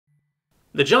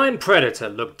The giant predator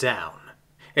looked down,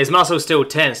 his muscles still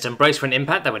tensed and braced for an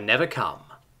impact that would never come.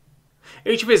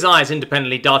 Each of his eyes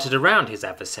independently darted around his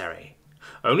adversary,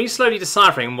 only slowly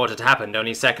deciphering what had happened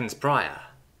only seconds prior.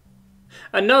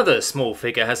 Another small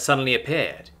figure had suddenly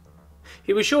appeared.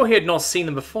 He was sure he had not seen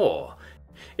them before.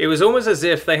 It was almost as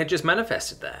if they had just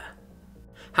manifested there.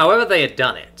 However they had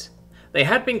done it, they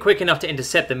had been quick enough to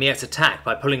intercept the Miet's attack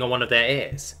by pulling on one of their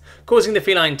ears, causing the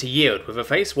feline to yield with a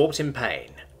face warped in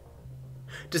pain.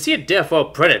 To see a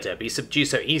Deathworld predator be subdued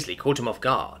so easily caught him off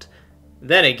guard.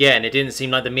 Then again, it didn't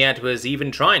seem like the Miet was even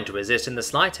trying to resist in the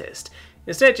slightest,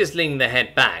 instead just leaning their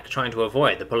head back, trying to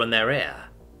avoid the pull on their ear.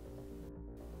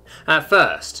 At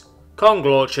first,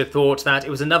 Konglorch had thought that it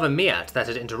was another Miet that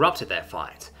had interrupted their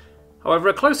fight. However,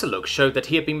 a closer look showed that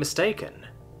he had been mistaken.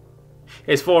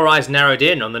 His four eyes narrowed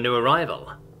in on the new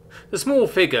arrival. The small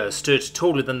figure stood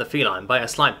taller than the feline by a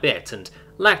slight bit and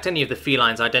lacked any of the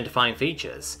feline's identifying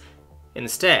features.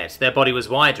 Instead, their body was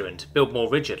wider and built more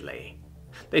rigidly.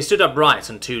 They stood upright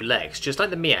on two legs, just like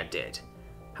the Miet did.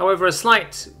 However, a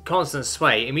slight, constant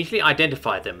sway immediately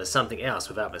identified them as something else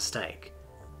without mistake.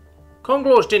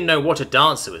 Konglorch didn't know what a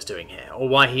dancer was doing here, or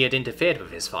why he had interfered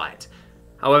with his fight.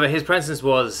 However, his presence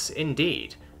was,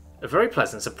 indeed, a very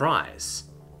pleasant surprise.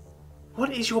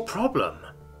 "What is your problem?"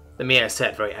 the Miet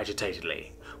said very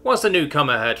agitatedly, once the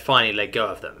newcomer had finally let go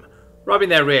of them, rubbing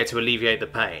their rear to alleviate the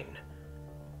pain.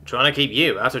 "Trying to keep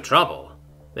you out of trouble,"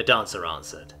 the dancer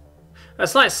answered. A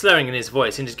slight slurring in his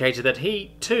voice indicated that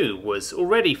he, too, was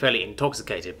already fairly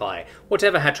intoxicated by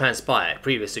whatever had transpired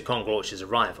previous to Konglorch's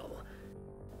arrival.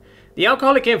 The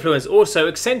alcoholic influence also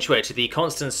accentuated the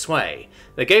constant sway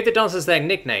that gave the dancers their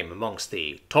nickname amongst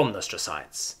the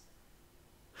Tomnostrosites.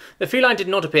 The feline did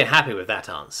not appear happy with that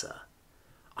answer.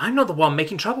 "I'm not the one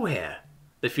making trouble here,"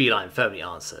 the feline firmly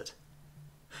answered.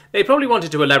 They probably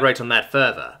wanted to elaborate on that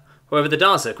further, however the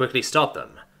dancer quickly stopped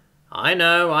them. I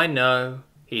know,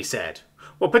 he said,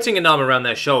 while putting an arm around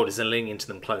their shoulders and leaning into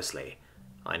them closely.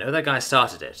 "I know that guy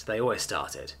started it, they always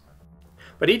started.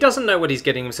 But he doesn't know what he's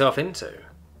getting himself into."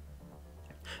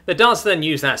 The dancer then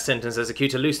used that sentence as a cue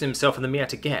to loosen himself from the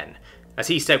Miet again, as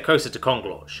he stepped closer to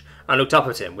Konglorch and looked up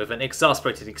at him with an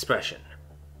exasperated expression.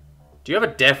 "Do you have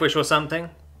a death wish or something?"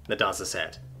 the dancer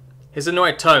said, his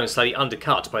annoyed tone slightly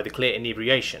undercut by the clear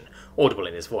inebriation audible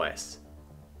in his voice.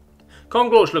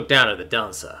 Konglorch looked down at the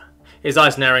dancer, his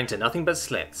eyes narrowing to nothing but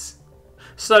slits.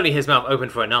 Slowly his mouth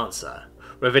opened for an answer,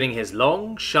 revealing his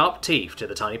long, sharp teeth to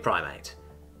the tiny primate.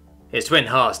 His twin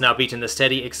hearts now beat in a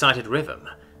steady, excited rhythm.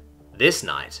 This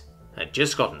night had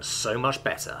just gotten so much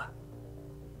better.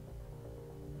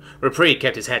 Mrfaye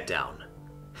kept his head down.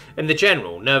 In the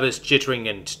general, nervous jittering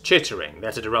and chittering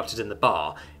that had erupted in the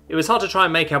bar, it was hard to try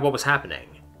and make out what was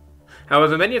happening.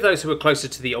 However, many of those who were closer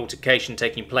to the altercation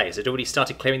taking place had already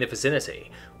started clearing the vicinity,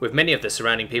 with many of the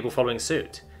surrounding people following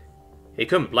suit. He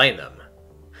couldn't blame them.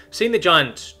 Seeing the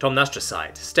giant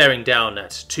Tomnostrosite staring down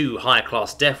at two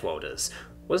high-class Deathworlders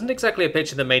wasn't exactly a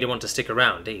picture that made him want to stick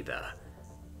around either.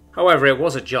 However, it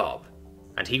was a job,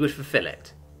 and he would fulfill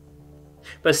it.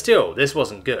 But still, this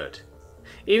wasn't good.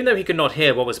 Even though he could not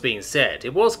hear what was being said,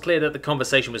 it was clear that the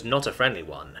conversation was not a friendly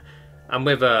one, and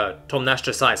with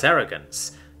Tomnostrosite's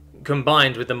arrogance,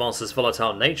 combined with the monster's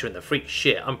volatile nature and the freak's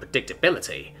sheer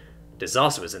unpredictability,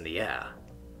 disaster was in the air.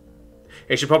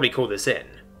 He should probably call this in.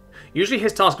 Usually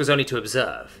his task was only to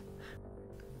observe.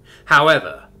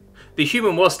 However, the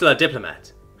human was still a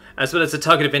diplomat, as well as a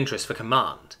target of interest for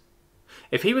command.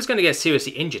 If he was going to get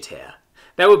seriously injured here,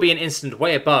 that would be an incident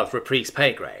way above Mrfaye's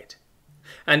pay grade.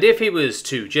 And if he was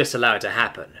to just allow it to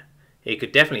happen, he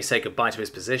could definitely say goodbye to his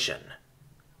position.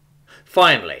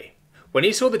 Finally, when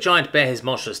he saw the giant bare his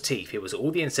monstrous teeth, it was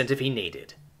all the incentive he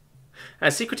needed.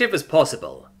 As secretive as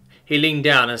possible, he leaned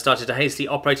down and started to hastily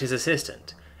operate his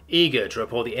assistant, eager to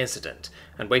report the incident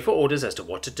and wait for orders as to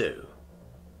what to do.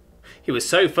 He was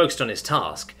so focused on his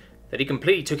task that he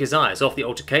completely took his eyes off the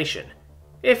altercation,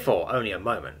 if for only a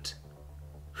moment.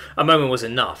 A moment was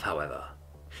enough, however.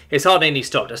 His heart nearly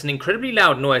stopped as an incredibly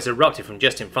loud noise erupted from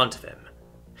just in front of him.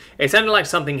 It sounded like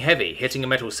something heavy hitting a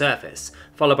metal surface,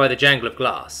 followed by the jangle of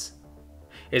glass.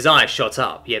 His eyes shot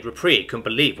up, yet Mrfaye couldn't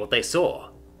believe what they saw.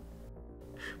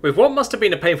 With what must have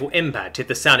been a painful impact if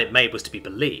the sound it made was to be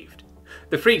believed,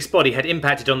 the freak's body had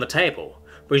impacted on the table,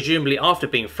 presumably after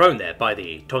being thrown there by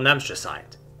the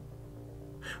Tomnostrosite.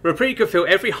 Mrfaye could feel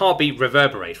every heartbeat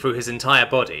reverberate through his entire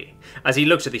body as he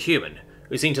looked at the human,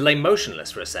 who seemed to lay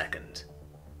motionless for a second.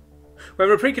 When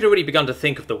Mrfaye had already begun to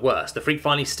think of the worst, the freak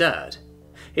finally stirred.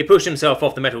 He pushed himself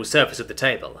off the metal surface of the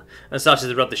table and started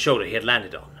to rub the shoulder he had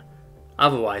landed on.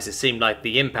 Otherwise, it seemed like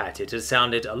the impact it had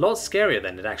sounded a lot scarier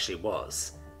than it actually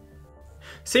was.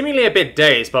 Seemingly a bit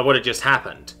dazed by what had just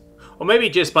happened, or maybe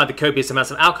just by the copious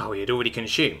amounts of alcohol he had already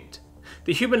consumed,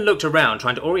 the human looked around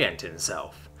trying to orient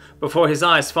himself, before his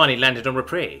eyes finally landed on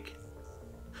Mrfaye.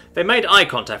 They made eye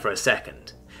contact for a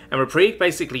second, and Mrfaye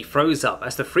basically froze up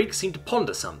as the freak seemed to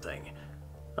ponder something.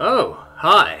 "Oh,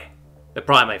 hi," the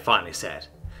primate finally said,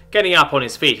 getting up on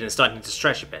his feet and starting to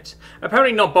stretch a bit,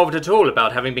 apparently not bothered at all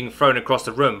about having been thrown across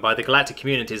the room by the galactic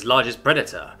community's largest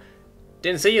predator.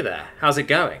 "Didn't see you there. How's it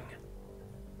going?"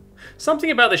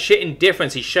 Something about the shit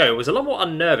indifference he showed was a lot more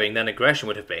unnerving than aggression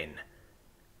would have been.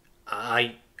 Are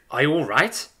you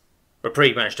alright?"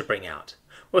 Mrfaye managed to bring out,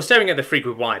 while staring at the freak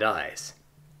with wide eyes.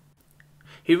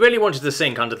 He really wanted to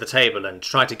sink under the table and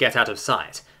try to get out of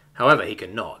sight, however he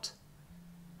could not.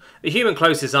 The human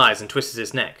closed his eyes and twisted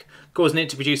his neck, causing it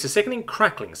to produce a sickening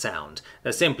crackling sound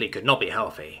that simply could not be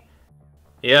healthy.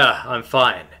 "Yeah, I'm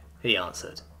fine," he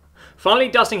answered, finally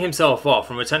dusting himself off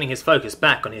and returning his focus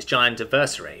back on his giant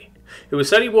adversary, who was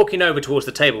slowly walking over towards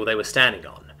the table they were standing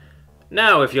on.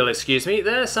 "Now, if you'll excuse me,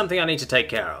 there's something I need to take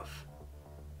care of."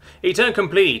 He turned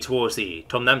completely towards the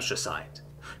Pwntatochip,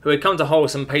 who had come to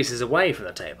hold some paces away from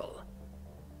the table.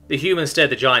 The human stared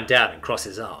the giant down and crossed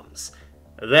his arms.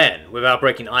 Then, without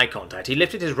breaking eye contact, he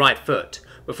lifted his right foot,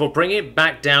 before bringing it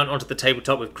back down onto the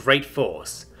tabletop with great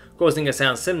force, causing a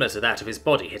sound similar to that of his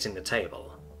body hitting the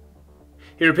table.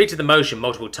 He repeated the motion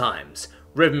multiple times,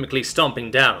 rhythmically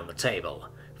stomping down on the table,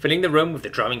 filling the room with the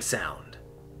drumming sound.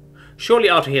 Shortly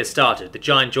after he had started, the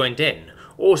giant joined in,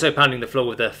 also pounding the floor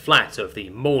with the flat of the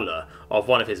mauler of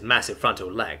one of his massive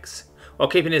frontal legs, while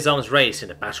keeping his arms raised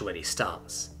in a battle-ready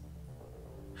stance.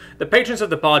 The patrons of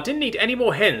the bar didn't need any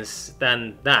more hints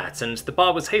than that, and the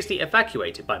bar was hastily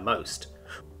evacuated by most,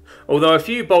 although a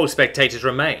few bold spectators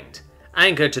remained,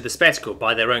 anchored to the spectacle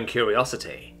by their own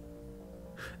curiosity.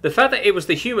 The fact that it was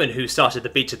the human who started the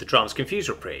beat to the drums confused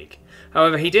Mrfaye,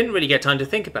 however he didn't really get time to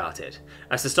think about it,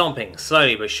 as the stomping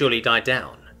slowly but surely died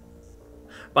down.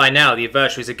 By now the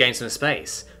adversaries had gained some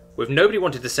space, with nobody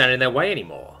wanting to stand in their way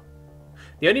anymore.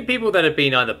 The only people that had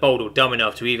been either bold or dumb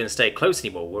enough to even stay close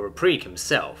anymore were Mrfaye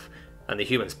himself and the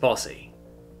human's posse.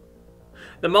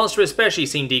 The monster especially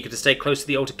seemed eager to stay close to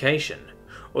the altercation,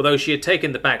 although she had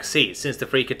taken the back seat since the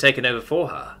freak had taken over for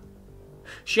her.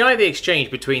 She eyed the exchange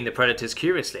between the predators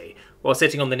curiously, while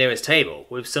sitting on the nearest table,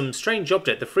 with some strange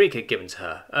object the freak had given to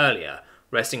her earlier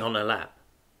resting on her lap.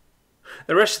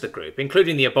 The rest of the group,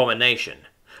 including the abomination,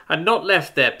 had not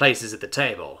left their places at the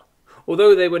table,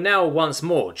 although they were now once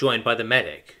more joined by the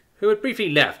medic, who had briefly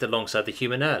left alongside the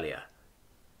human earlier.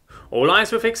 All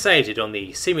eyes were fixated on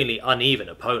the seemingly uneven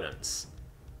opponents.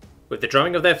 With the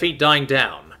drumming of their feet dying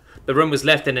down, the room was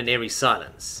left in an eerie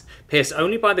silence, pierced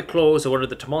only by the claws of one of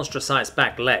the Pwntatochip's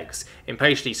back legs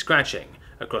impatiently scratching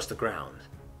across the ground.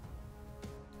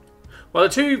 While the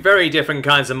two very different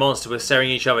kinds of monsters were staring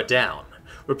each other down,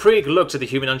 Mrfaye looked at the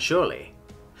human unsurely.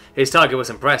 His target was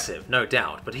impressive, no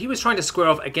doubt, but he was trying to square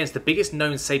off against the biggest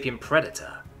known sapient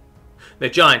predator. The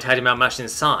giant had him outmatched in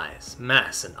size,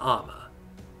 mass, and armor.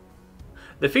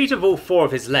 The feet of all four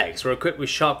of his legs were equipped with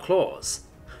sharp claws.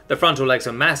 The frontal legs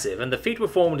were massive, and the feet were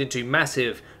formed into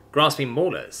massive, grasping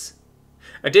maulers.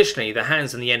 Additionally, the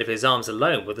hands and the end of his arms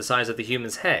alone were the size of the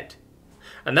human's head.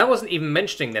 And that wasn't even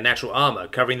mentioning the natural armor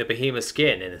covering the behemoth's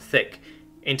skin in thick,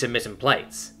 intermittent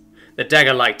plates, the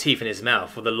dagger-like teeth in his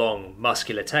mouth with a long,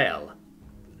 muscular tail.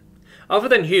 Other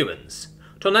than humans,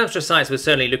 Pwntatochip was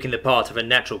certainly looking the part of a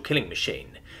natural killing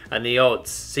machine, and the odds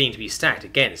seemed to be stacked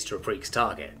against Mrfaye's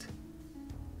target.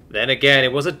 Then again,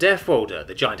 it was a Deathworlder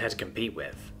the giant had to compete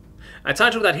with, a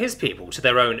title that his people, to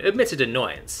their own admitted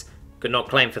annoyance, could not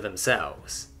claim for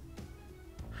themselves.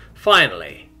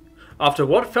 Finally, after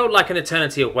what felt like an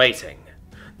eternity of waiting,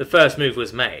 the first move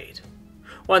was made.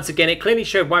 Once again, it clearly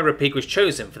showed why Mrfaye was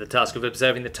chosen for the task of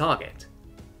observing the target.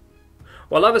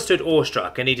 While others stood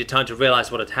awestruck and needed time to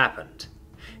realise what had happened,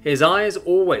 his eyes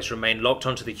always remained locked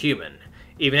onto the human,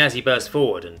 even as he burst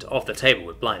forward and off the table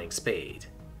with blinding speed.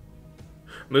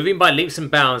 Moving by leaps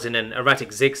and bounds in an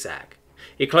erratic zigzag,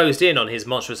 he closed in on his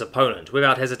monstrous opponent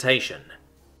without hesitation.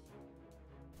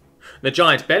 The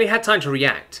giant barely had time to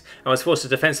react, and was forced to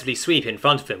defensively sweep in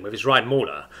front of him with his right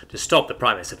mauler to stop the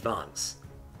primate's advance.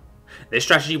 This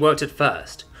strategy worked at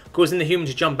first, causing the human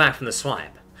to jump back from the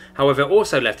swipe, however it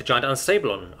also left the giant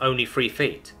unstable on only 3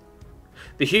 feet.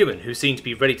 The human, who seemed to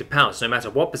be ready to pounce no matter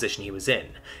what position he was in,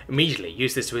 immediately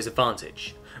used this to his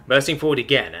advantage, bursting forward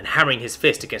again and hammering his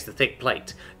fist against the thick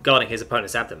plate guarding his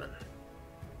opponent's abdomen.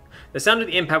 The sound of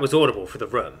the impact was audible through the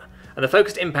room, and the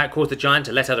focused impact caused the giant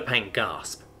to let out a pained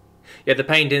gasp. Yet the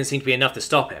pain didn't seem to be enough to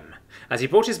stop him, as he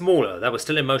brought his mauler that was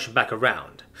still in motion back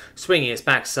around, swinging its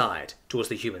backside towards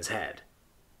the human's head.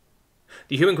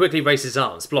 The human quickly raised his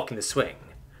arms, blocking the swing.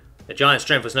 The giant's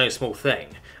strength was no small thing,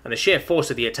 and the sheer force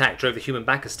of the attack drove the human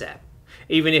back a step,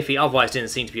 even if he otherwise didn't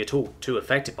seem to be at all too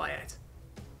affected by it.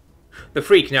 The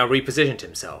freak now repositioned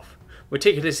himself,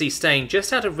 meticulously staying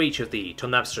just out of reach of the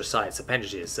tonabstrocyte's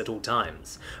appendages at all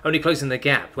times, only closing the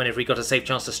gap whenever he got a safe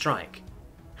chance to strike.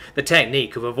 The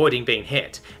technique of avoiding being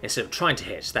hit instead of trying to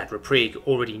hit that Mrfaye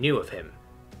already knew of him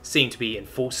seemed to be in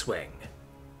full swing.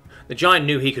 The giant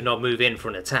knew he could not move in for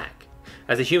an attack,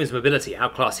 as the human's mobility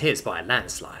outclassed his by a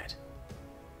landslide.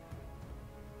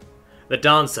 The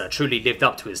dancer truly lived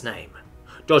up to his name,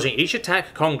 dodging each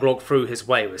attack conor threw his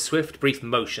way with swift, brief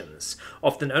motions,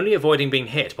 often only avoiding being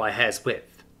hit by a hair's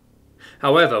width.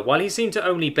 However, while he seemed to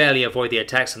only barely avoid the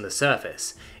attacks on the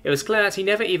surface, it was clear that he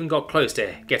never even got close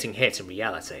to getting hit in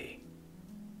reality.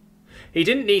 He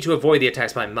didn't need to avoid the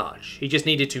attacks by much, he just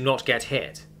needed to not get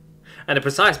hit, and the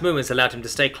precise movements allowed him to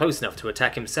stay close enough to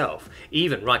attack himself,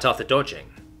 even right after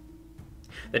dodging.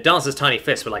 The dancer's tiny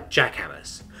fists were like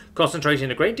jackhammers,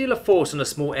 concentrating a great deal of force on a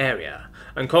small area,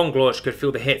 and conor could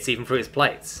feel the hits even through his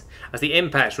plates, as the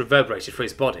impacts reverberated through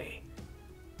his body.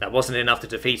 That wasn't enough to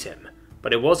defeat him,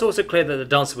 but it was also clear that the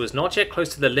dancer was not yet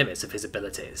close to the limits of his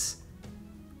abilities.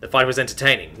 The fight was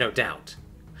entertaining, no doubt.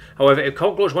 However, if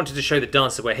conor wanted to show the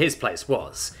dancer where his place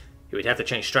was, he would have to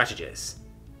change strategies.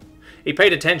 He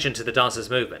paid attention to the dancer's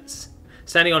movements.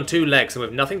 Standing on two legs and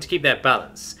with nothing to keep their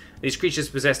balance, these creatures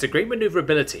possessed a great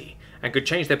maneuverability and could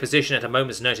change their position at a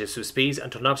moment's notice with speeds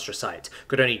and tonabstrocyte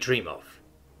could only dream of.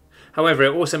 However,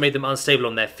 it also made them unstable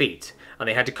on their feet, and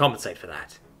they had to compensate for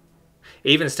that.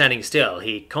 Even standing still,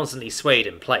 he constantly swayed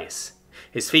in place,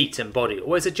 his feet and body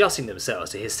always adjusting themselves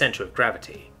to his centre of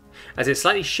gravity, as it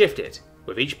slightly shifted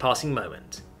with each passing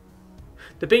moment.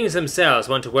 The beings themselves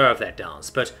weren't aware of their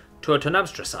dance, but to a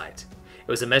tonabstrocyte, it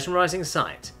was a mesmerising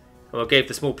sight, and what gave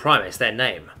the small primates their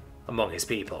name among his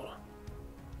people.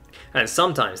 And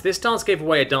sometimes this dance gave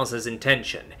away a dancer's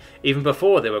intention, even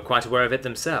before they were quite aware of it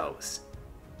themselves.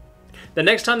 The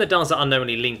next time the dancer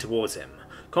unknowingly leaned towards him,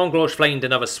 conor flamed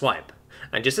another swipe,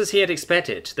 and just as he had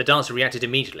expected, the dancer reacted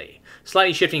immediately,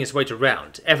 slightly shifting his weight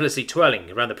around, effortlessly twirling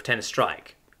around the pretend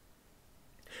strike.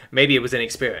 Maybe it was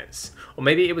inexperience, or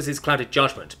maybe it was his clouded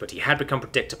judgment, but he had become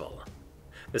predictable.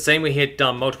 The same way he had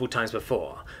done multiple times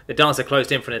before, the dancer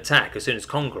closed in for an attack as soon as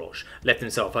conor left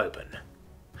himself open.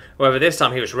 However, this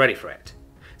time he was ready for it.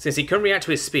 Since he couldn't react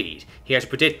to his speed, he had to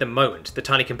predict the moment the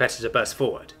tiny competitor burst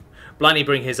forward, blindly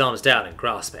bringing his arms down and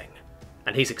grasping.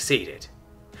 And he succeeded.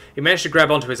 He managed to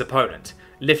grab onto his opponent,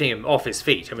 lifting him off his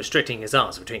feet and restricting his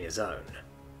arms between his own.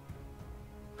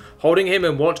 Holding him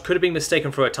in what could have been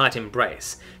mistaken for a tight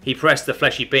embrace, he pressed the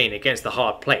fleshy being against the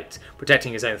hard plate,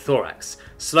 protecting his own thorax,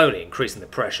 slowly increasing the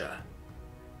pressure.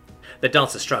 The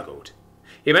dancer struggled.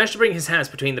 He managed to bring his hands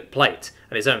between the plate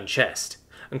and his own chest,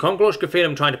 and conor could feel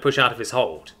him trying to push out of his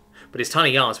hold, but his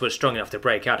tiny arms were strong enough to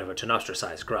break out of a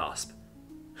tonabstrocyte's grasp.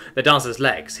 The dancer's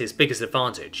legs, his biggest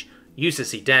advantage,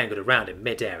 uselessly dangled around in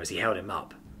mid-air as he held him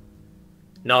up.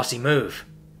 "Nasty move,"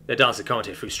 the dancer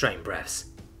commented through strained breaths.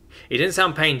 He didn't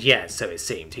sound pained yet, so it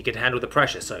seemed he could handle the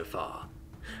pressure so far.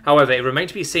 However, it remained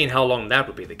to be seen how long that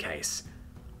would be the case.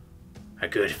 "A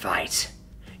good fight.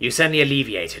 You certainly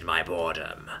alleviated my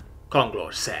boredom,"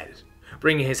 conor said,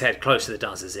 bringing his head close to the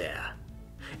dancer's ear.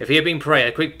 If he had been prey,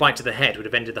 a quick bite to the head would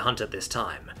have ended the hunt at this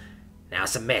time. "Now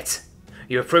submit.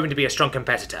 You have proven to be a strong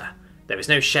competitor. There is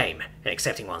no shame in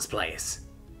accepting one's place."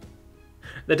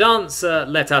 The dancer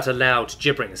let out a loud,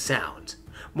 gibbering sound,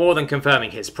 more than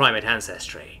confirming his primate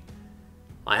ancestry.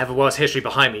 "I have a worse history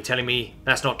behind me telling me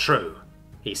that's not true,"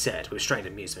 he said with strained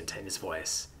amusement in his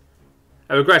voice.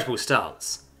 A regrettable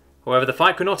stance. However, the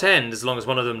fight could not end as long as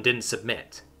one of them didn't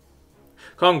submit.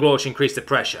 conor increased the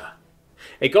pressure.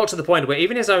 It got to the point where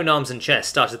even his own arms and chest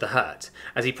started to hurt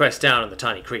as he pressed down on the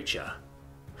tiny creature.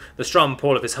 The strong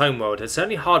pull of his homeworld had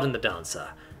certainly hardened the dancer,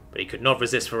 but he could not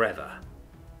resist forever.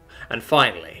 And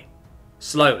finally,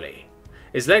 slowly,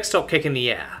 his legs stopped kicking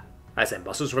the air as their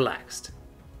muscles relaxed.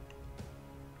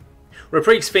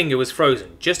 Mrfaye's finger was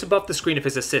frozen just above the screen of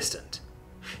his assistant.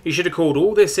 He should have called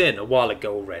all this in a while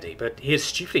ago already, but he had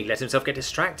stupidly let himself get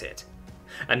distracted.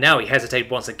 And now he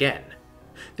hesitated once again.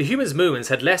 The human's movements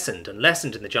had lessened and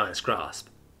lessened in the giant's grasp.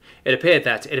 It appeared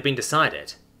that it had been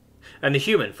decided. And the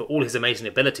human, for all his amazing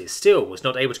abilities, still was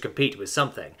not able to compete with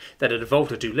something that had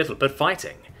evolved to do little but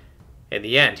fighting. In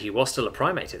the end, he was still a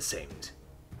primate, it seemed.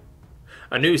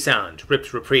 A new sound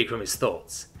ripped Mrfaye from his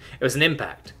thoughts. It was an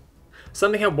impact.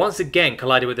 Something had once again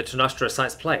collided with the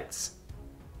tonabstrocyte's plates.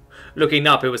 Looking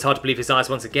up, it was hard to believe his eyes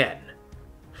once again.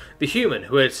 The human,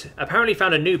 who had apparently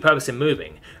found a new purpose in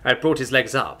moving, had brought his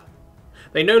legs up.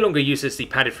 They no longer uselessly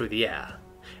padded through the air.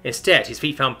 Instead, his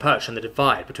feet found perched on the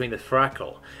divide between the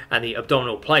thoracal and the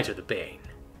abdominal plate of the being.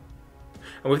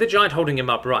 And with the giant holding him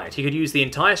upright, he could use the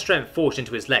entire strength forged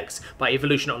into his legs by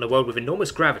evolution on a world with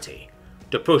enormous gravity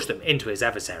to push them into his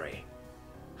adversary.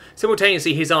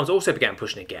 Simultaneously, his arms also began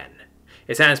pushing again,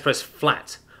 his hands pressed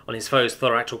flat on his foe's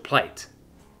thoracal plate.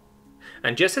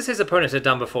 And just as his opponent had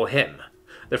done before him,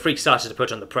 the freak started to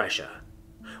put on the pressure.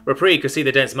 Mrfaye could see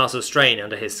the dense muscle strain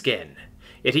under his skin,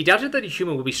 yet he doubted that a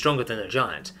human would be stronger than the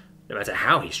giant, no matter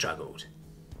how he struggled.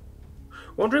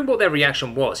 Wondering what their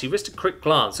reaction was, he risked a quick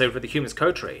glance over at the human's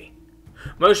coterie.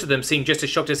 Most of them seemed just as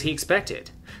shocked as he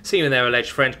expected, seeing their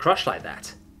alleged friend crushed like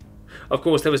that. Of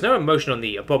course, there was no emotion on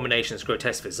the abomination's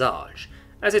grotesque visage,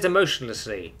 as it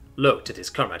emotionlessly looked at his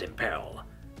comrade in peril.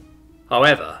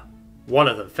 However, one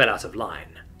of them fell out of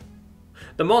line.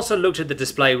 The monster looked at the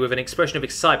display with an expression of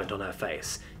excitement on her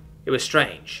face. It was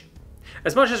strange.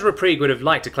 As much as Mrfaye would have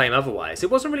liked to claim otherwise, it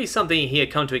wasn't really something he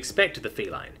had come to expect of the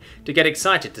feline, to get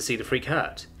excited to see the freak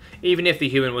hurt, even if the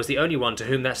human was the only one to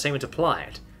whom that statement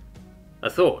applied. A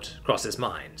thought crossed his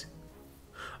mind.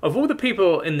 Of all the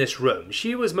people in this room,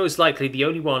 she was most likely the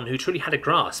only one who truly had a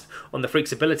grasp on the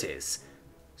freak's abilities.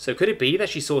 So could it be that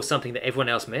she saw something that everyone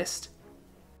else missed?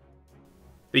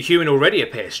 The human already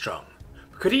appeared strong,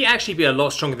 but could he actually be a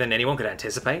lot stronger than anyone could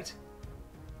anticipate?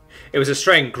 It was a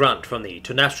strained grunt from the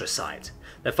Tonastrosite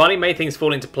that finally made things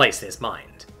fall into place in his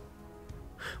mind.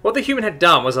 What the human had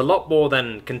done was a lot more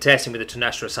than contesting with the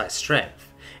Tonastrosite's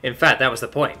strength. In fact, that was the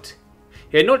point.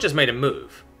 He had not just made a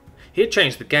move, he had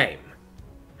changed the game.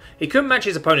 He couldn't match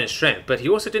his opponent's strength, but he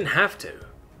also didn't have to.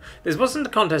 This wasn't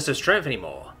a contest of strength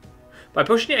anymore. By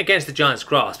pushing it against the giant's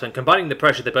grasp and combining the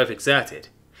pressure they both exerted,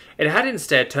 it had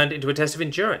instead turned into a test of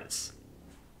endurance.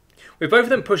 With both of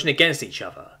them pushing against each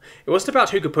other, it wasn't about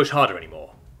who could push harder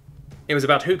anymore. It was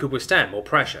about who could withstand more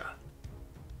pressure.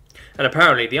 And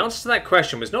apparently the answer to that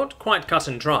question was not quite cut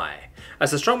and dry,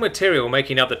 as the strong material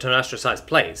making up the Tonastrosite's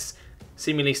plates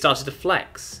seemingly started to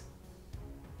flex.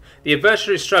 The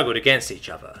adversaries struggled against each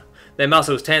other, their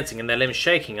muscles tensing and their limbs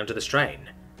shaking under the strain.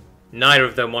 Neither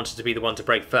of them wanted to be the one to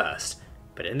break first,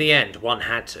 but in the end one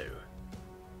had to.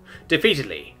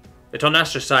 Defeatedly, the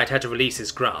Tonastrosite had to release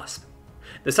his grasp.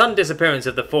 The sudden disappearance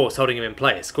of the force holding him in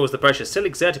place caused the pressure still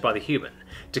exerted by the human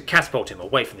to catapult him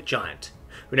away from the giant,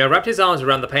 who now wrapped his arms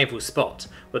around the painful spot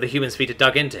where the human's feet had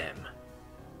dug into him.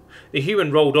 The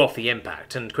human rolled off the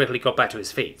impact and quickly got back to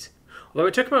his feet, although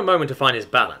it took him a moment to find his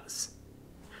balance.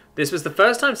 This was the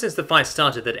first time since the fight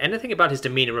started that anything about his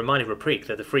demeanour reminded Mrfaye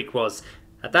that the freak was,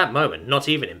 at that moment, not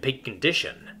even in peak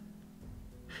condition.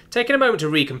 Taking a moment to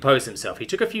recompose himself, he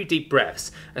took a few deep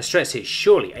breaths and stretched his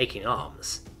surely aching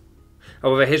arms.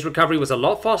 However, his recovery was a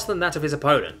lot faster than that of his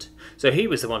opponent, so he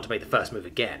was the one to make the first move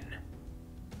again.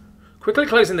 Quickly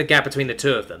closing the gap between the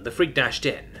two of them, the freak dashed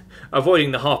in,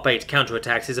 avoiding the half-baked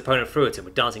counterattacks his opponent threw at him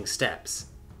with dancing steps.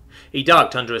 He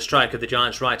ducked under a strike of the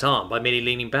giant's right arm by merely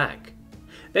leaning back.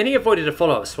 Then he avoided a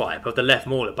follow-up swipe of the left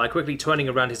mauler by quickly turning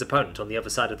around his opponent on the other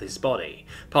side of his body,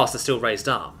 past the still raised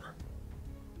arm.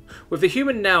 With the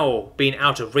human now being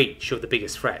out of reach of the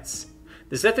biggest threats,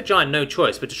 this left the giant no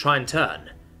choice but to try and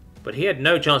turn, but he had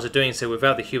no chance of doing so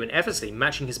without the human effortlessly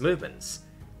matching his movements.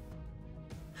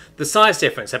 The size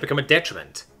difference had become a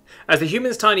detriment, as the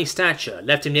human's tiny stature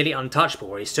left him nearly untouchable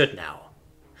where he stood now.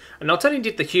 And not only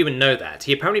did the human know that,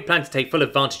 he apparently planned to take full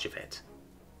advantage of it.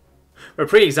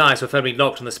 Mrfaye's eyes were firmly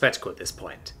locked on the spectacle at this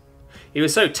point. He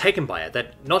was so taken by it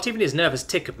that not even his nervous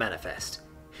tick could manifest.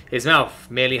 His mouth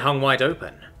merely hung wide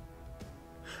open.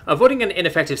 Avoiding an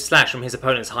ineffective slash from his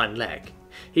opponent's hind leg,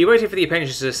 he waited for the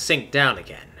appendage to sink down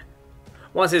again.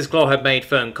 Once his claw had made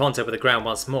firm contact with the ground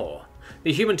once more,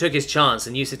 the human took his chance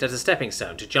and used it as a stepping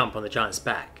stone to jump on the giant's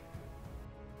back.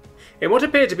 In what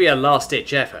appeared to be a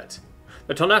last-ditch effort,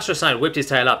 the Tonastrosite whipped his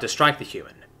tail up to strike the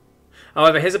human.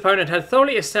 However, his opponent had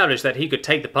thoroughly established that he could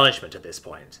take the punishment at this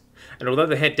point, and although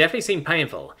the hit definitely seemed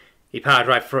painful, he powered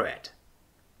right through it.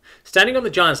 Standing on the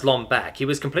giant's long back, he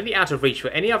was completely out of reach for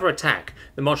any other attack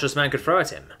the monstrous man could throw at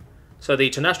him, so the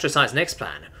Tonastrosite's next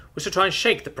plan was to try and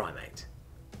shake the primate.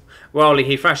 Wildly,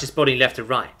 he thrashed his body left to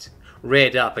right,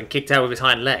 reared up and kicked out with his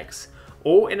hind legs,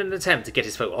 all in an attempt to get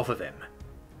his foot off of him.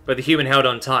 But the human held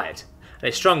on tight, and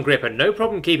a strong grip had no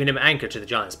problem keeping him anchored to the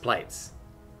giant's plates.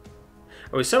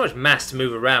 And with so much mass to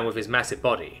move around with his massive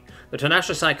body, the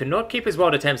Tonastrosite could not keep his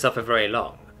wild attempts up for very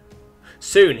long.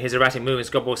 Soon his erratic movements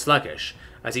got more sluggish,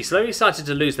 as he slowly started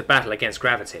to lose the battle against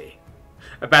gravity.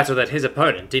 A battle that his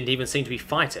opponent didn't even seem to be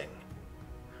fighting.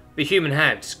 The human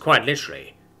had, quite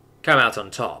literally, come out on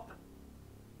top.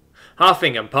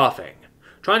 Huffing and puffing,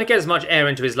 trying to get as much air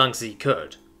into his lungs as he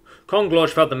could,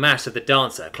 Conglorge felt the mass of the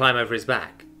dancer climb over his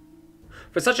back.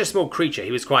 For such a small creature,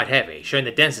 he was quite heavy, showing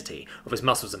the density of his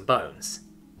muscles and bones.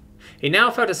 He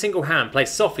now felt a single hand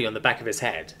placed softly on the back of his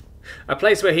head, a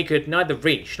place where he could neither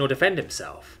reach nor defend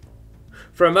himself.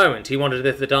 For a moment, he wondered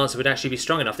if the dancer would actually be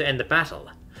strong enough to end the battle,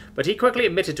 but he quickly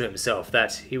admitted to himself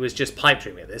that he was just pipe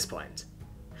dreaming at this point.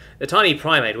 The tiny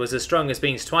primate was as strong as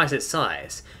beings twice its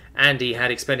size, and he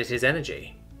had expended his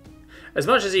energy. As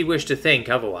much as he wished to think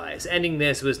otherwise, ending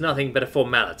this was nothing but a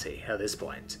formality at this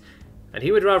point, and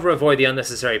he would rather avoid the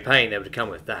unnecessary pain that would come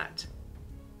with that.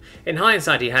 In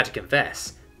hindsight, he had to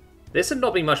confess, this had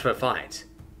not been much of a fight.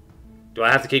 "Do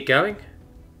I have to keep going?"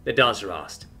 the dancer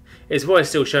asked, his voice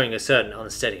still showing a certain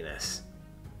unsteadiness.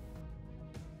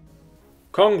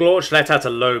 Conglorch let out a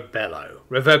low bellow,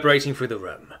 reverberating through the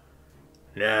room.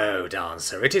 "No,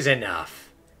 dancer, it is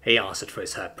enough," he answered for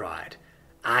his hurt pride.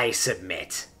 "I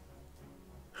submit."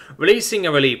 Releasing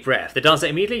a relieved breath, the dancer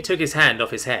immediately took his hand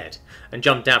off his head and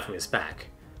jumped down from his back.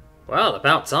 "Well,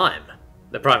 about time,"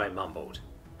 the primate mumbled.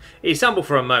 He stumbled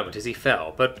for a moment as he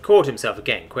fell, but caught himself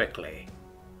again quickly.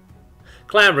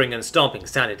 Clambering and stomping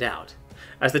sounded out,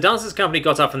 as the dancer's company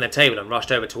got up from their table and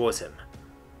rushed over towards him.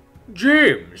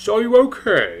 "James, are you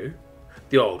okay?"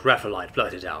 the old Raphaelite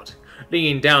blurted out,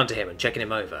 leaning down to him and checking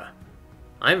him over.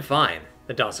 "I'm fine,"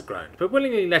 the dancer groaned, but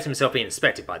willingly let himself be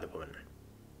inspected by the woman.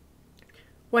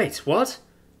 "Wait, what?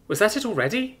 Was that it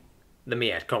already?" the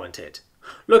Miette commented,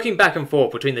 looking back and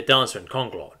forth between the dancer and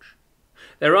Conglorch.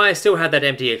 Their eyes still had that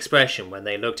empty expression when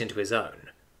they looked into his own.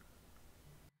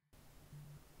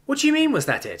 "What do you mean, was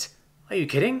that it? Are you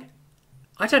kidding?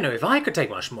 I don't know if I could take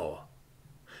much more."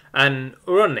 And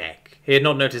Uronek, he had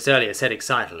not noticed earlier, said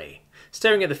excitedly,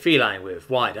 staring at the feline with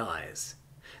wide eyes.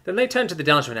 Then they turned to the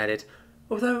dancer and added,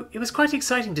 "Although it was quite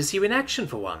exciting to see you in action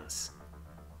for once."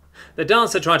 The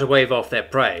dancer tried to wave off their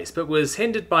praise, but was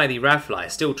hindered by the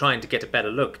Raphaelite still trying to get a better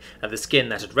look at the skin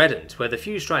that had reddened where the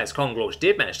few strikes Conglorch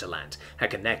did manage to land had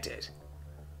connected.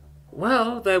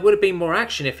 "Well, there would have been more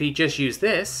action if he'd just used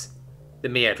this," the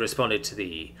Miette responded to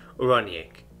the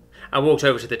Uronic, and walked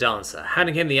over to the dancer,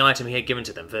 handing him the item he had given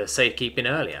to them for safekeeping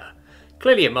earlier.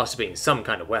 Clearly it must have been some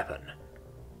kind of weapon.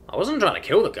 "I wasn't trying to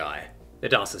kill the guy," the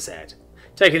dancer said,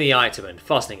 taking the item and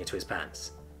fastening it to his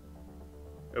pants.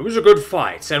 "It was a good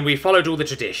fight, and we followed all the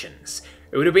traditions.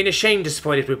 It would have been a shame to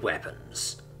spoil it with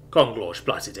weapons," Conglorch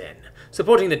blurted in,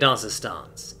 supporting the dancer's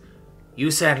stance.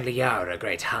 "You certainly are a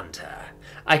great hunter.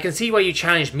 I can see why you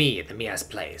challenged me at the Mia's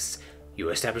place. You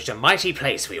established a mighty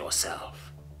place for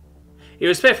yourself." He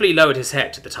respectfully lowered his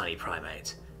head to the tiny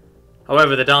primate.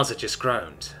 However, the dancer just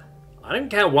groaned. "I don't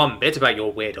care one bit about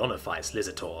your weird honor fights,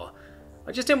 Lizzator.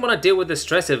 I just didn't want to deal with the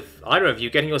stress of either of you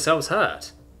getting yourselves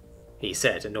hurt," he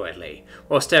said annoyedly,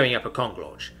 while staring up at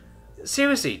Conglorch.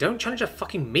 "Seriously, don't challenge a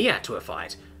fucking Miat to a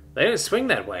fight. They don't swing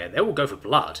that way and they will go for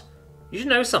blood. You should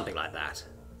know something like that."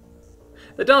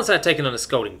 The dancer had taken on a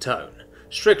scolding tone,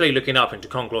 strictly looking up into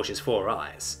Conglorch's 4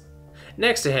 eyes.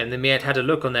 Next to him, the Miat had a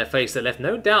look on their face that left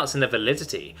no doubts in the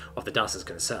validity of the dancer's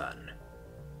concern.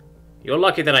 "You're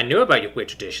lucky that I knew about your weird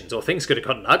traditions, or things could have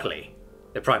gotten ugly,"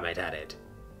 the primate added.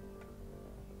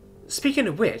 "Speaking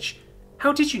of which,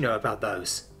 how did you know about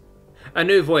those?" A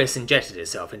new voice injected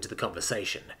itself into the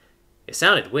conversation. It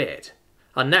sounded weird,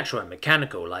 unnatural and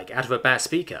mechanical, like out of a bad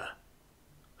speaker.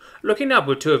 Looking up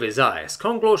with 2 of his eyes,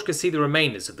 Conglorch could see the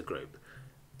remainders of the group.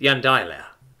 The Undyler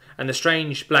and the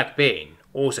strange black being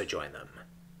also joined them.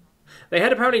 They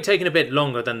had apparently taken a bit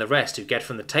longer than the rest to get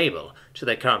from the table to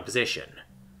their current position.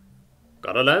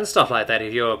 "Gotta learn stuff like that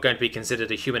if you're going to be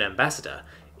considered a human ambassador,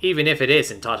 even if it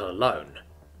is in title alone,"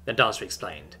 the dancer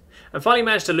explained, and finally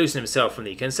managed to loosen himself from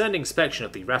the concerned inspection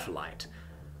of the Raphaelite.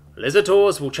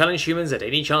 "Lizardors will challenge humans at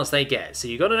any chance they get, so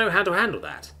you gotta know how to handle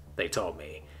that," they told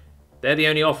me. "They're the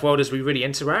only off-worlders we really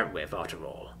interact with, after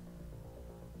all."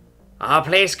 "Our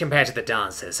place compared to the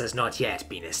dancers has not yet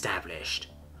been established."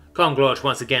 Conglorch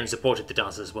once again supported the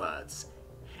dancer's words.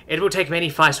 "It will take many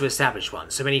fights to establish one,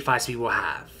 so many fights we will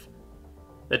have."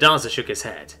 The dancer shook his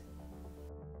head.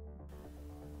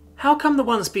 "How come the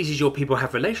one species your people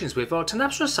have relations with are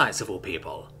Tenapstrocytes of all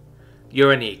people?"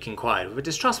 Uranique inquired with a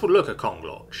distrustful look at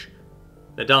Conglorch.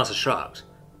 The dancer shrugged.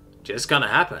 "Just kinda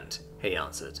happened," he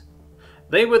answered.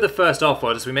 "They were the first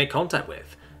off-worlders we made contact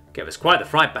with. Gave us quite the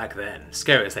fright back then,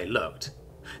 scary as they looked.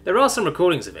 There are some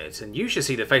recordings of it, and you should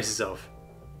see the faces of—"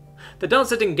 The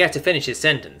dancer didn't get to finish his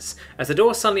sentence, as the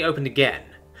door suddenly opened again,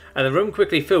 and the room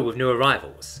quickly filled with new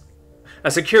arrivals. A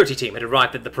security team had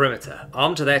arrived at the perimeter,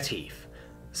 armed to their teeth.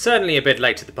 Certainly a bit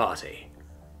late to the party.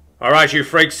 "Alright, you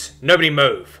freaks, nobody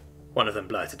move," one of them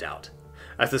blurted out,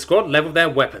 as the squad levelled their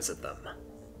weapons at them.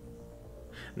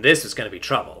 This was going to be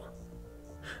trouble.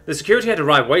 The security had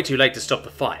arrived way too late to stop the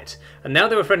fight, and now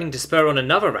they were threatening to spur on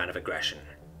another round of aggression.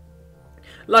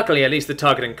 Luckily, at least the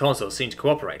target and console seemed to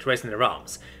cooperate, raising their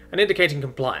arms and indicating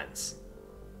compliance.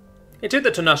 It took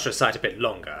the Tonastra a bit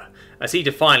longer, as he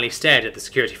defiantly stared at the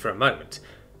security for a moment,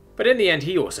 but in the end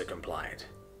he also complied.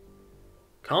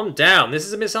 "Calm down, this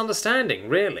is a misunderstanding,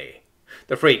 really,"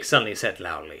 the freak suddenly said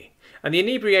loudly, and the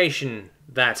inebriation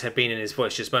that had been in his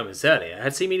voice just moments earlier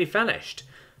had seemingly vanished.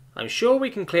 "I'm sure we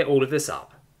can clear all of this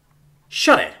up."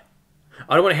 "Shut it!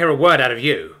 I don't want to hear a word out of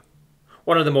you,"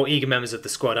 one of the more eager members of the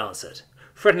squad answered,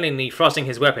 threateningly thrusting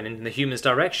his weapon in the human's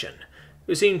direction,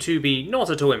 who seemed to be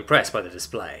not at all impressed by the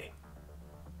display.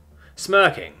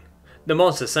 Smirking, the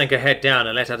monster sank her head down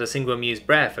and let out a single amused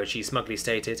breath as she smugly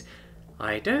stated,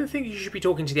 "I don't think you should be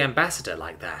talking to the ambassador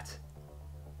like that."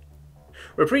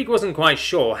 Mrfaye wasn't quite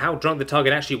sure how drunk the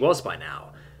target actually was by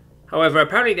now. However,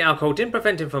 apparently the alcohol didn't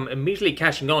prevent him from immediately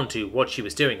catching on to what she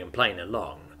was doing and playing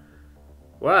along.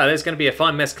 "Well, it's going to be a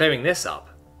fine mess clearing this up,"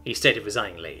 he stated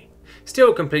resignedly,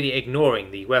 still completely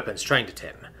ignoring the weapons trained at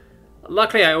him.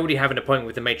 "Luckily I already have an appointment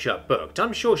with the matriarch booked.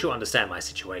 I'm sure she'll understand my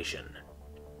situation."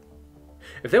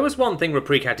 If there was one thing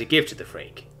Mrfaye had to give to the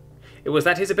freak, it was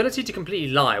that his ability to completely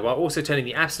lie while also telling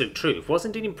the absolute truth was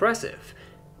indeed impressive.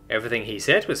 Everything he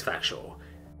said was factual,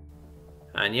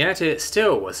 and yet it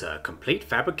still was a complete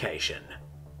fabrication.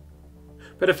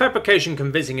 But a fabrication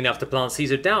convincing enough to plant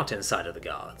seeds of doubt inside of the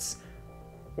guards.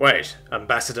 "Wait,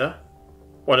 Ambassador?"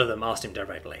 one of them asked him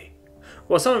directly,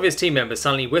 while some of his team members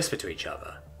suddenly whispered to each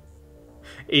other.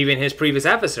 Even his previous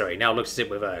adversary now looked at him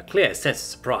with a clear sense of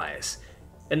surprise.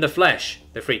 "In the flesh,"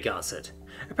 the freak answered,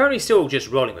 apparently still just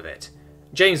rolling with it.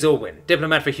 "James Orwin,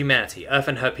 diplomat for humanity, Earth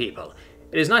and her people.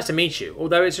 It is nice to meet you,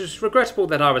 although it is regrettable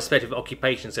that our respective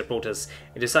occupations have brought us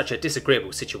into such a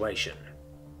disagreeable situation."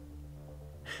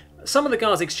 Some of the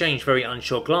guards exchanged very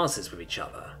unsure glances with each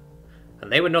other, and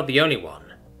they were not the only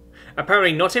one.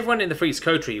 Apparently not everyone in the freak's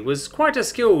coterie was quite as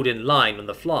skilled in lying on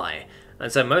the fly,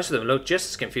 and so most of them looked just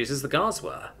as confused as the guards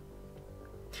were.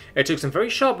 It took some very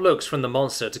sharp looks from the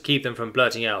monster to keep them from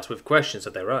blurting out with questions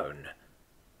of their own.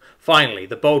 Finally,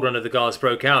 the bold one of the guards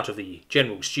broke out of the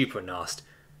general stupor and asked,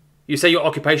 "You say your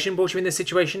occupation brought you in this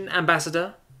situation,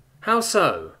 Ambassador? How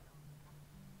so?"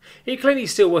 He clearly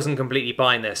still wasn't completely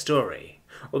buying their story,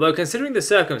 although considering the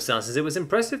circumstances it was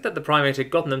impressive that the primate had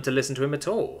gotten them to listen to him at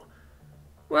all.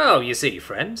 "Well, you see,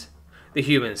 friend," the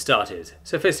human started,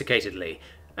 sophisticatedly,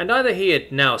 and either he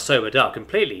had now sobered up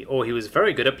completely or he was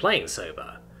very good at playing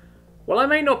sober. "While I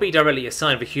may not be directly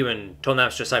assigned for human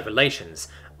Tonastra relations,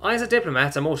 I as a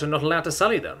diplomat am also not allowed to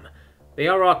sully them. They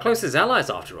are our closest allies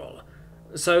after all.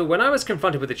 So when I was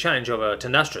confronted with the challenge of a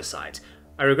Tonastra site,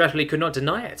 I regretfully could not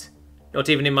deny it. Not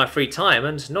even in my free time,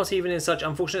 and not even in such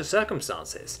unfortunate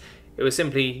circumstances. It would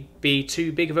simply be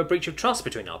too big of a breach of trust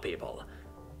between our people.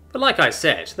 But like I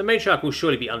said, the matriarch will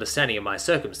surely be understanding of my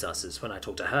circumstances when I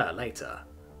talk to her later."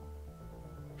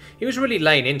 He was really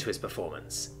laying into his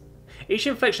performance. Each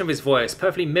inflection of his voice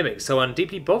perfectly mimicked someone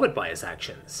deeply bothered by his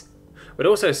actions, but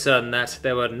also certain that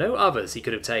there were no others he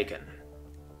could have taken.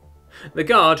 The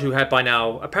guard, who had by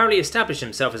now apparently established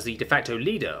himself as the de facto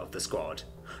leader of the squad,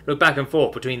 looked back and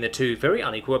forth between the two very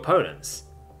unequal opponents.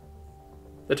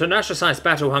 The Tonastra-sized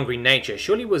battle-hungry nature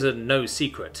surely was a no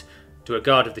secret to a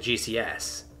guard of the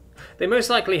GCS. They most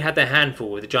likely had their handful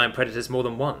with the giant predators more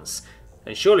than once,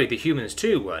 and surely the humans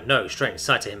too were no strange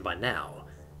sight to him by now.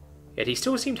 Yet he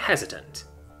still seemed hesitant.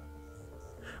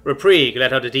 Mrfaye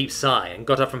let out a deep sigh and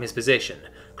got up from his position,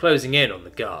 closing in on the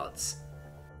guards.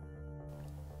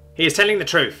 "He is telling the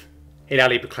truth," he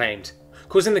loudly proclaimed,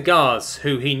 causing the guards,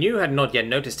 who he knew had not yet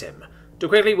noticed him, to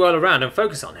quickly whirl around and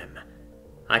focus on him.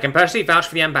 "I can personally vouch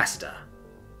for the ambassador."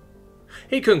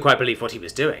 He couldn't quite believe what he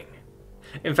was doing.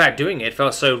 In fact, doing it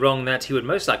felt so wrong that he would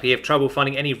most likely have trouble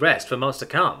finding any rest for months to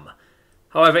come.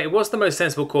 However, it was the most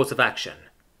sensible course of action.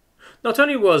 Not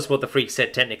only was what the freak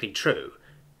said technically true,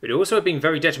 it would also have been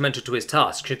very detrimental to his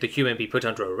task should the human be put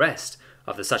under arrest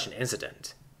after such an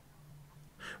incident.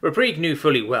 Mrfaye knew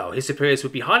fully well his superiors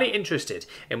would be highly interested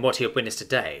in what he had witnessed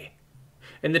today,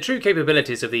 in the true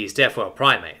capabilities of these Deathworld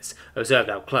primates observed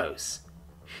out close.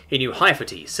 He knew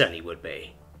Hyphates certainly would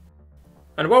be.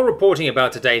 And while reporting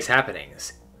about today's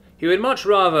happenings, he would much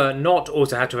rather not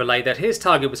also have to relay that his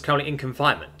target was currently in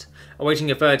confinement,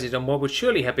 awaiting a verdict on what would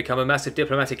surely have become a massive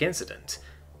diplomatic incident.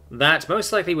 That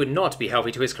most likely would not be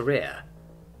healthy to his career.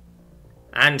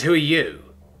 "And who are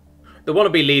you?" The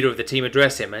wannabe leader of the team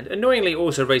addressed him and annoyingly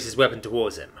also raised his weapon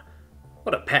towards him.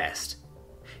 What a pest.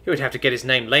 He would have to get his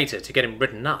name later to get him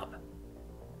written up.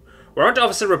 "Warrant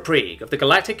Officer Mrfaye of the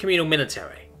Galactic Communal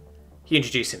Military," he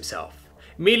introduced himself,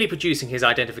 merely producing his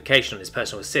identification on his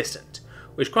personal assistant,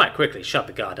 which quite quickly shut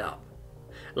the guard up.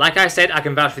 Like I said, I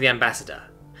can vouch for the ambassador,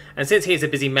 and since he is a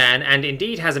busy man and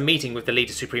indeed has a meeting with the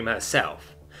Leader Suprema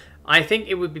herself, I think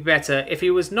it would be better if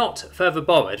he was not further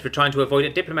bothered for trying to avoid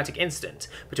a diplomatic incident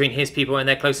between his people and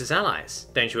their closest allies.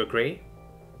 Don't you agree?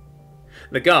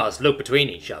 The guards looked between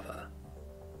each other.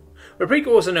 Mrfaye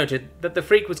also noted that the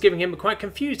freak was giving him a quite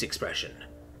confused expression.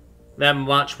 That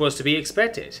much was to be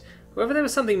expected. However, there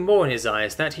was something more in his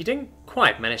eyes that he didn't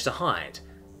quite manage to hide.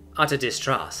 Utter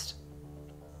distrust.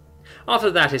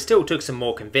 After that, it still took some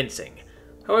more convincing.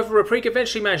 However, Mrfaye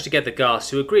eventually managed to get the guards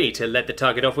to agree to let the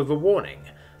target off with a warning,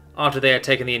 after they had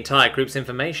taken the entire group's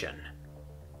information.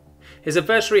 His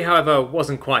adversary, however,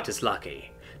 wasn't quite as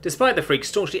lucky, despite the freak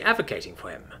staunchly advocating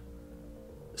for him.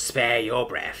 "Spare your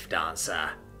breath,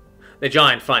 dancer," the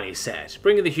giant finally said,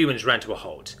 bringing the humans round to a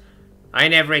halt. "I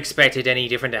never expected any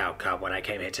different outcome when I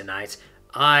came here tonight.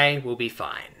 I will be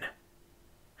fine."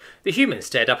 The human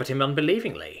stared up at him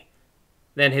unbelievingly.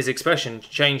 Then his expression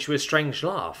changed to a strange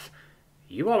laugh.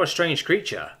 "You are a strange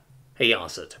creature," he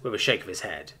answered with a shake of his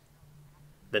head.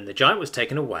 Then the giant was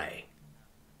taken away.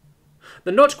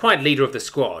 The not-quite leader of the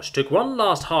squad took one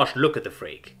last harsh look at the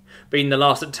freak, being the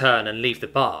last to turn and leave the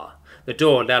bar, the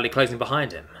door loudly closing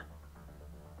behind him.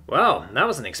 "Well, that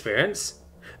was an experience,"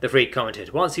 the freak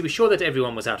commented once he was sure that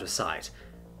everyone was out of sight.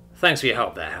 "Thanks for your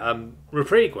help there.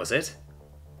 Mrfaye, was it?"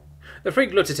 The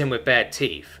freak looked at him with bared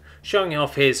teeth, showing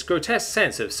off his grotesque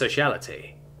sense of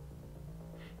sociality.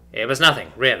 "It was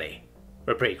nothing, really,"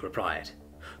 Mrfaye replied,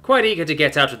 quite eager to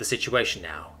get out of the situation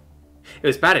now. It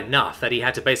was bad enough that he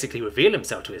had to basically reveal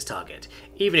himself to his target,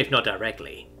 even if not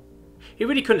directly. He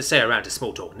really couldn't stay around to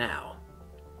small talk now.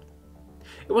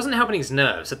 It wasn't helping his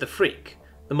nerves that the freak,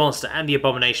 the monster and the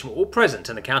abomination were all present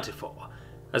and accounted for,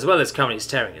 as well as currently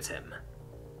staring at him.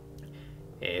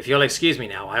 "If you'll excuse me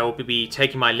now, I will be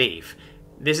taking my leave.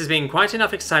 This has been quite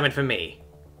enough excitement for me,"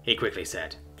 he quickly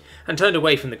said, and turned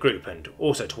away from the group and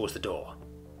also towards the door.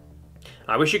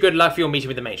 "I wish you good luck for your meeting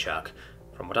with the matriarch.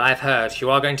 From what I have heard, you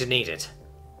are going to need it.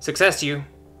 Success to you."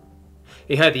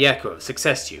 He heard the echo of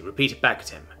 "success to you" repeated back at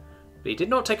him, but he did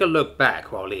not take a look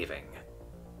back while leaving.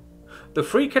 The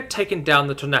freak had taken down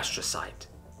the Tonastra site.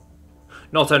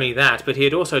 Not only that, but he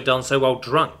had also done so while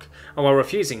drunk, and while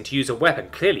refusing to use a weapon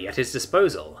clearly at his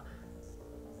disposal.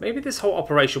 Maybe this whole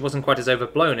operation wasn't quite as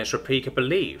overblown as Mrfaye had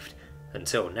believed,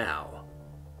 until now.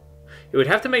 He would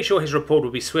have to make sure his report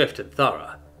would be swift and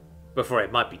thorough, before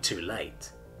it might be too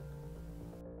late.